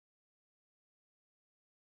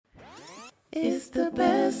It's the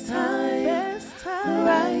best time,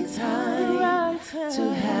 right time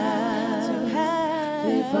to have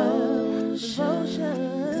devotion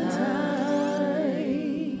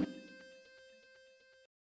time.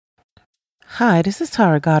 Hi, this is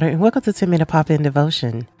Tara Goddard, and welcome to 10-Minute Pop-In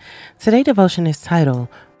Devotion. Today's devotion is titled,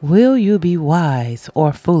 Will You Be Wise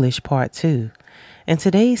or Foolish, Part 2. And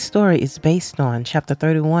today's story is based on chapter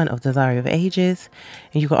 31 of the Diary of Ages,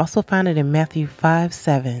 and you can also find it in Matthew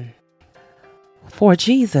 5:7. For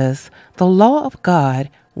Jesus, the law of God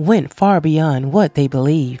went far beyond what they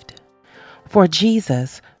believed. For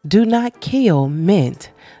Jesus, do not kill meant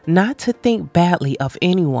not to think badly of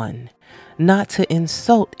anyone, not to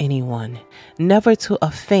insult anyone, never to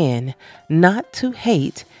offend, not to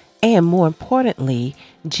hate, and more importantly,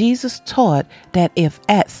 Jesus taught that if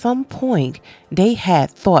at some point they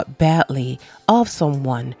had thought badly of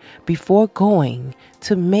someone before going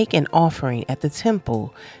to make an offering at the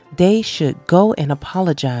temple, they should go and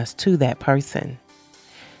apologize to that person.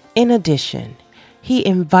 In addition, he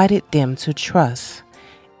invited them to trust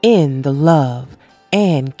in the love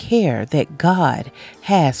and care that God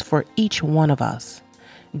has for each one of us.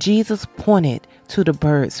 Jesus pointed to the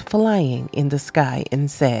birds flying in the sky and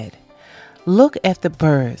said, Look at the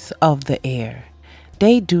birds of the air.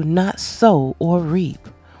 They do not sow or reap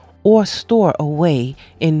or store away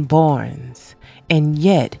in barns, and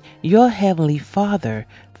yet your heavenly Father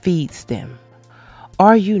feeds them.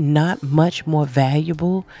 Are you not much more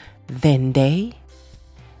valuable than they?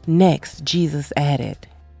 Next, Jesus added,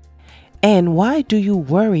 And why do you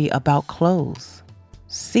worry about clothes?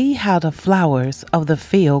 See how the flowers of the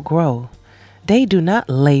field grow. They do not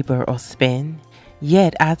labor or spin.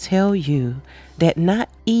 Yet I tell you that not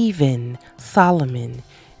even Solomon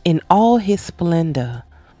in all his splendor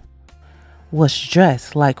was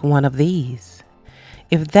dressed like one of these.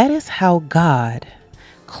 If that is how God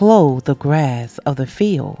clothed the grass of the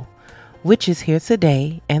field, which is here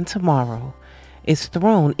today and tomorrow, is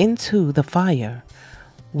thrown into the fire,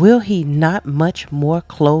 will he not much more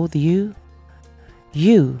clothe you,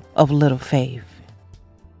 you of little faith?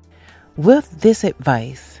 With this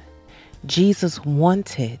advice, Jesus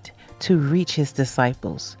wanted to reach his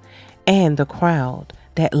disciples and the crowd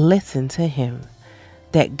that listened to him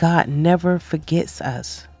that God never forgets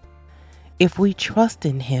us. If we trust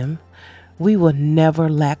in him, we will never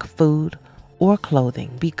lack food or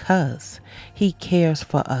clothing because he cares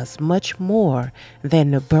for us much more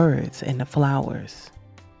than the birds and the flowers.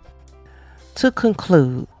 To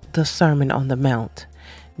conclude the Sermon on the Mount,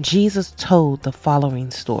 Jesus told the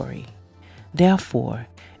following story. Therefore,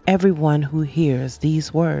 everyone who hears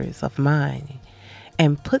these words of mine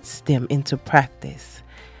and puts them into practice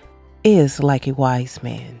is like a wise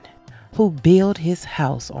man who built his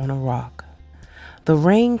house on a rock. The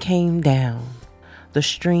rain came down, the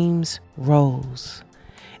streams rose,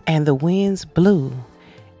 and the winds blew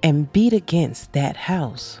and beat against that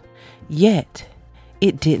house. Yet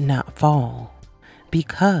it did not fall,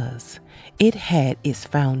 because it had its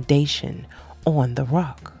foundation on the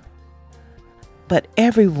rock. But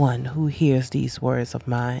everyone who hears these words of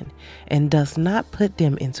mine and does not put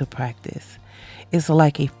them into practice is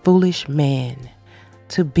like a foolish man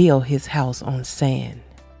to build his house on sand.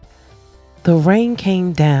 The rain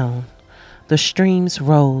came down, the streams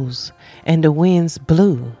rose, and the winds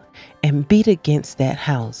blew and beat against that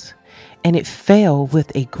house, and it fell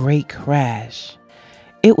with a great crash.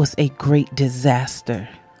 It was a great disaster.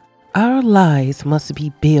 Our lives must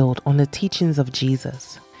be built on the teachings of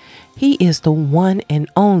Jesus. He is the one and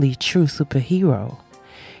only true superhero.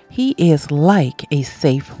 He is like a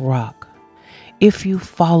safe rock. If you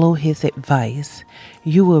follow his advice,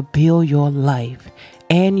 you will build your life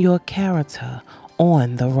and your character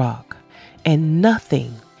on the rock, and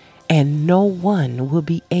nothing and no one will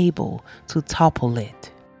be able to topple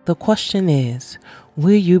it. The question is,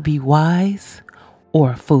 will you be wise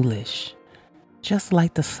or foolish? Just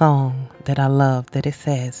like the song that I love that it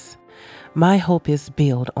says, My hope is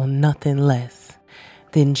built on nothing less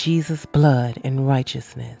than Jesus' blood and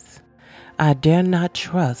righteousness. I dare not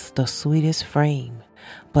trust the sweetest frame,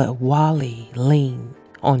 but wholly lean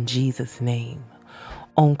on Jesus' name.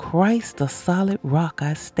 On Christ the solid rock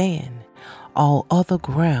I stand, all other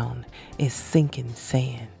ground is sinking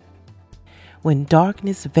sand. When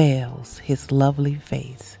darkness veils his lovely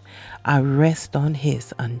face, I rest on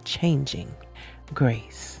his unchanging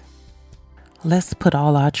grace. Let's put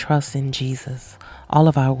all our trust in Jesus, all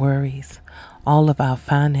of our worries, all of our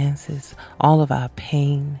finances, all of our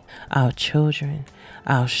pain, our children,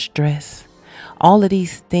 our stress, all of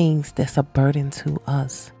these things that's a burden to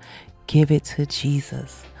us. Give it to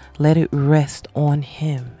Jesus. Let it rest on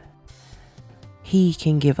him. He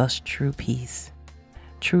can give us true peace,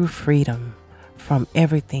 true freedom from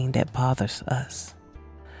everything that bothers us.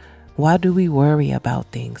 Why do we worry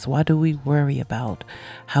about things? Why do we worry about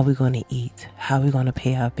how we're going to eat, how we're going to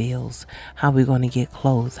pay our bills, how we're going to get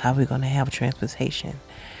clothes, how we're going to have transportation?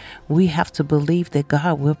 We have to believe that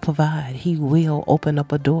God will provide. He will open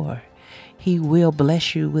up a door. He will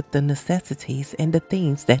bless you with the necessities and the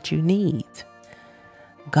things that you need.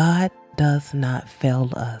 God does not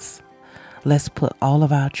fail us. Let's put all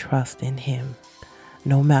of our trust in Him.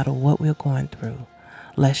 No matter what we're going through,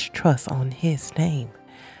 let's trust on His name,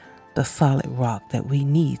 the solid rock that we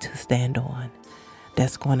need to stand on,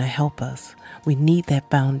 that's going to help us. We need that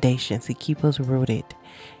foundation to keep us rooted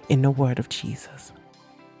in the word of Jesus.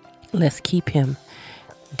 Let's keep Him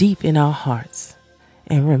deep in our hearts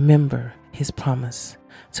and remember His promise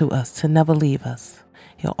to us to never leave us.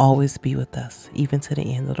 He'll always be with us, even to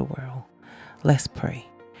the end of the world. Let's pray.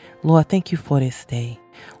 Lord, thank you for this day.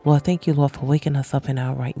 Lord, thank you, Lord, for waking us up in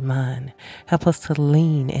our right mind. Help us to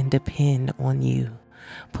lean and depend on you.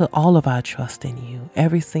 Put all of our trust in you,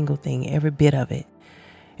 every single thing, every bit of it,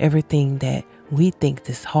 everything that we think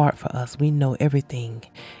is hard for us. We know everything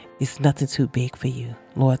is nothing too big for you.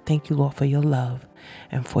 Lord, thank you, Lord, for your love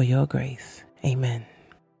and for your grace. Amen.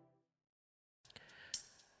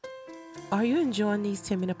 Are you enjoying these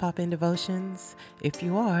 10-minute pop-in devotions? If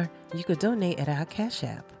you are, you could donate at our Cash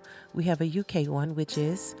App. We have a UK one, which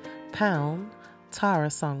is pound Tara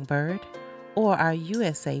Songbird, or our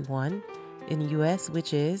USA one in the US,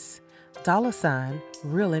 which is $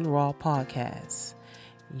 Real and Raw Podcast.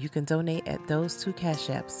 You can donate at those two Cash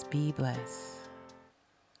Apps. Be blessed.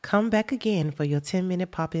 Come back again for your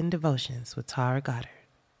 10-minute pop-in devotions with Tara Goddard.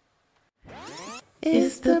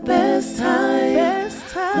 It's the best time,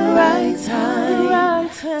 right time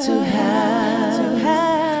to have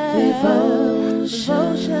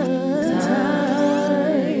devotion.